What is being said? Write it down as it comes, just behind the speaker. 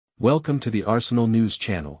Welcome to the Arsenal News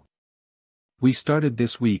Channel. We started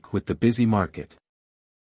this week with the busy market.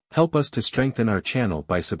 Help us to strengthen our channel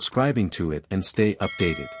by subscribing to it and stay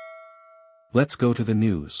updated. Let's go to the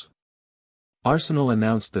news. Arsenal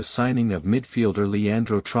announced the signing of midfielder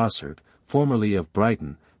Leandro Trossard, formerly of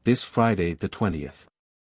Brighton, this Friday the 20th.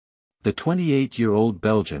 The 28-year-old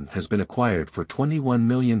Belgian has been acquired for £21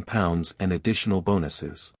 million and additional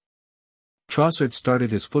bonuses. Trossard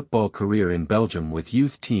started his football career in Belgium with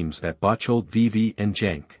youth teams at Bocholt VV and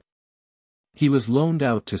Genk. He was loaned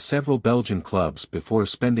out to several Belgian clubs before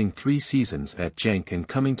spending 3 seasons at Genk and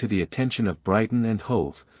coming to the attention of Brighton and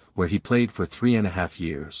Hove, where he played for 3.5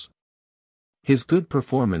 years. His good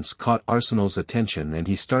performance caught Arsenal's attention and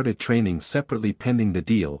he started training separately pending the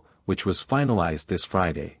deal, which was finalized this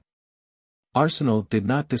Friday. Arsenal did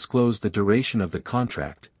not disclose the duration of the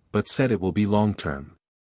contract, but said it will be long-term.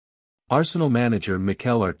 Arsenal manager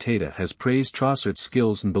Mikel Arteta has praised Trossard's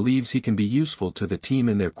skills and believes he can be useful to the team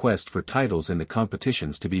in their quest for titles in the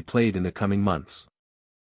competitions to be played in the coming months.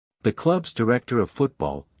 The club's director of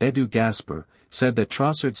football, Edu Gaspar, said that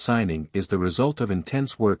Trossard's signing is the result of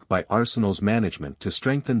intense work by Arsenal's management to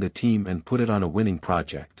strengthen the team and put it on a winning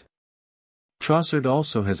project. Trossard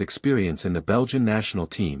also has experience in the Belgian national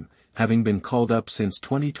team, having been called up since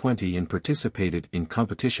 2020 and participated in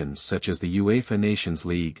competitions such as the Uefa Nations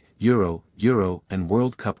League, Euro and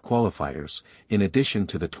World Cup qualifiers, in addition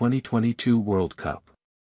to the 2022 World Cup.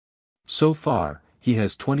 So far, he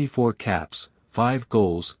has 24 caps, 5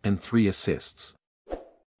 goals and 3 assists.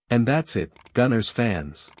 And that's it, Gunners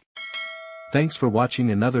fans. Thanks for watching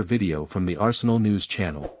another video from the Arsenal News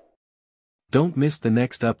Channel. Don't miss the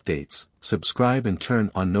next updates, subscribe and turn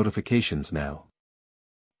on notifications now.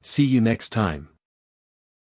 See you next time.